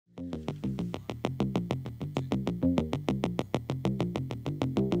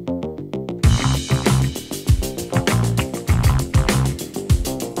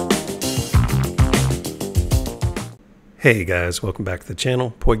Hey guys, welcome back to the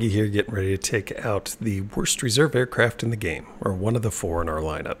channel. Poigi here, getting ready to take out the worst reserve aircraft in the game, or one of the four in our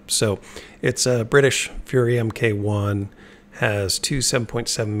lineup. So it's a British Fury Mk1, has two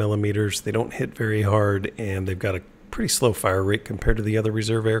 7.7 millimeters. They don't hit very hard, and they've got a pretty slow fire rate compared to the other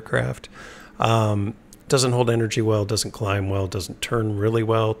reserve aircraft. Doesn't hold energy well, doesn't climb well, doesn't turn really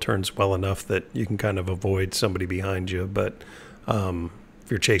well, turns well enough that you can kind of avoid somebody behind you, but if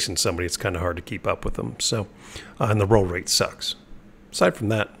you're chasing somebody, it's kind of hard to keep up with them. So, and the roll rate sucks. Aside from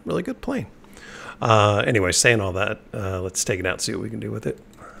that, really good plane. Anyway, saying all that, let's take it out and see what we can do with it.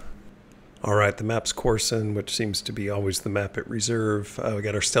 All right, the map's Corson, which seems to be always the map at reserve. We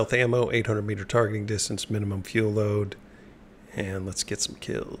got our stealth ammo, 800 meter targeting distance, minimum fuel load, and let's get some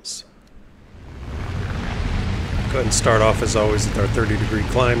kills. Go ahead and start off as always with our 30-degree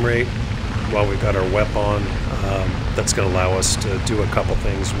climb rate. While we've got our WEP on, that's going to allow us to do a couple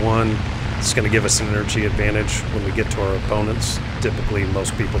things. One, it's going to give us an energy advantage when we get to our opponents. Typically,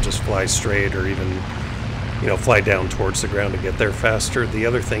 most people just fly straight or even, fly down towards the ground to get there faster. The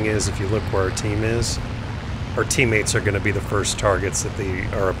other thing is, if you look where our team is, our teammates are going to be the first targets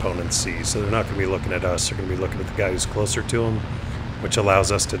that our opponents see. So they're not going to be looking at us. They're going to be looking at the guy who's closer to them, which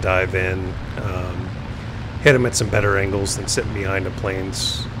allows us to dive in, hit them at some better angles than sitting behind a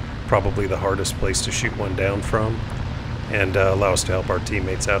plane's probably the hardest place to shoot one down from, and allow us to help our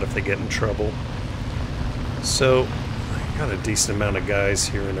teammates out if they get in trouble. So I got a decent amount of guys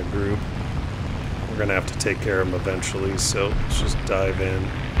here in a group. We're gonna have to take care of them eventually, so let's just dive in,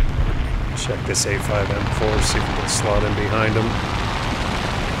 check this A5M4, see if we can slot in behind him.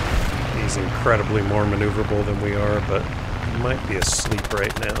 He's incredibly more maneuverable than we are, but he might be asleep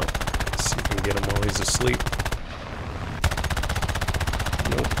right now. Let's see if we can get him while he's asleep.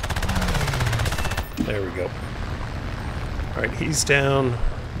 Nope. There we go. Alright, he's down.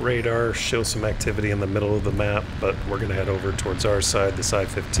 Radar shows some activity in the middle of the map, but we're going to head over towards our side, this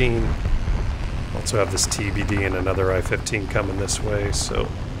I-15. Also have this TBD and another I-15 coming this way, so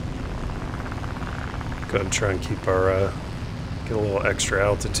go ahead and try and keep our, get a little extra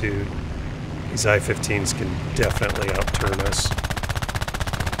altitude. These I-15s can definitely outturn us.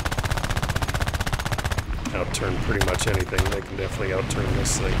 Outturn pretty much anything. They can definitely outturn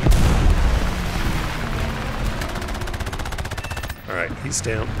this thing. Alright, he's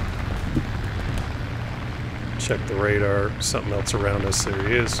down. Check the radar. Something else around us. There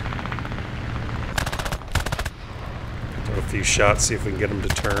he is. Throw a few shots, see if we can get him to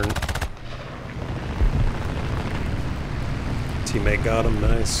turn. Teammate got him.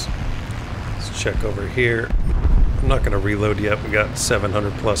 Nice. Let's check over here. I'm not going to reload yet. We got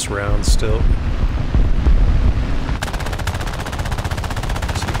 700 plus rounds still.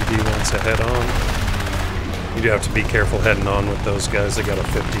 CBD wants to head on. You do have to be careful heading on with those guys. They got a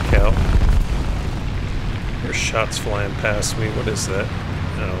 50 cal. There's shots flying past me. What is that?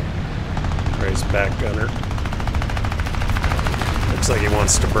 Oh, raised back gunner. Looks like he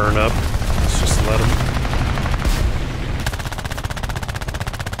wants to burn up. Let's just let him.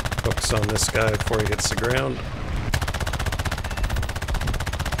 Focus on this guy before he hits the ground.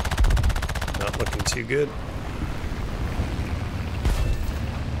 Not looking too good.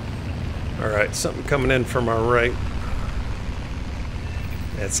 Alright, something coming in from our right.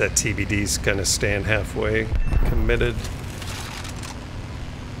 That's that TBD's kind of staying halfway committed.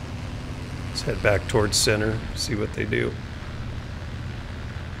 Let's head back towards center, see what they do.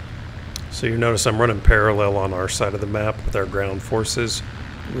 So you notice I'm running parallel on our side of the map with our ground forces.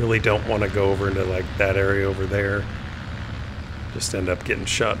 Really don't want to go over into like that area over there. Just end up getting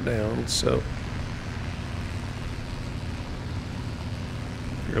shot down, so.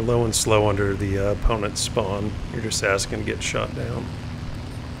 You're low and slow under the opponent's spawn. You're just asking to get shot down.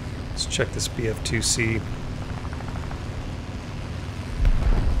 Let's check this BF2C.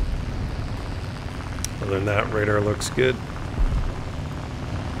 Other than that, radar looks good.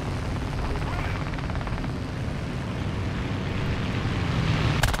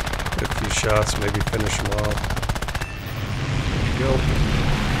 Get a few shots, maybe finish them off. There you go.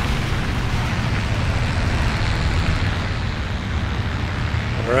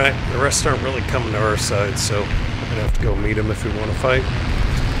 Alright, the rest aren't really coming to our side, so we're going to have to go meet them if we want to fight.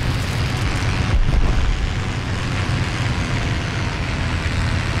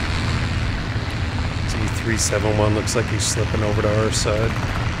 T371 looks like he's slipping over to our side.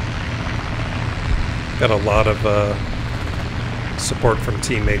 Got a lot of support from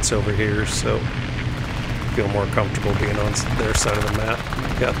teammates over here, so feel more comfortable being on their side of the map.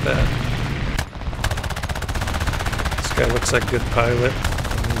 Got that. This guy looks like a good pilot.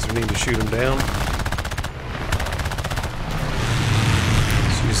 We need to shoot him down.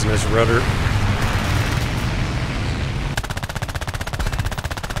 He's using his rudder.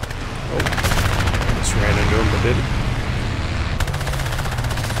 did it.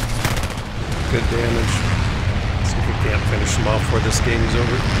 Good damage. See if we can't finish them off before this game's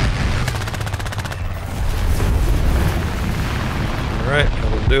over. Alright,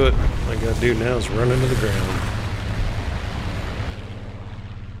 that'll do it. All I gotta do now is run into the ground.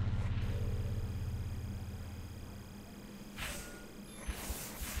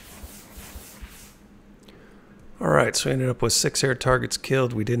 Alright, so we ended up with 6 air targets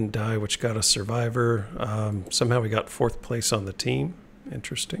killed. We didn't die, which got us survivor. Somehow we got 4th place on the team.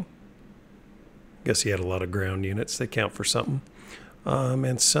 Interesting. Guess he had a lot of ground units. They count for something.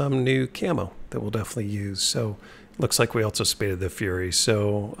 And some new camo that we'll definitely use. So looks like we also spaded the Fury.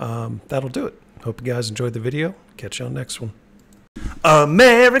 So that'll do it. Hope you guys enjoyed the video. Catch you on the next one.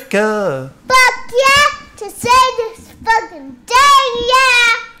 America! Fuck yeah! To say this fucking day,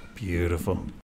 yeah! Beautiful.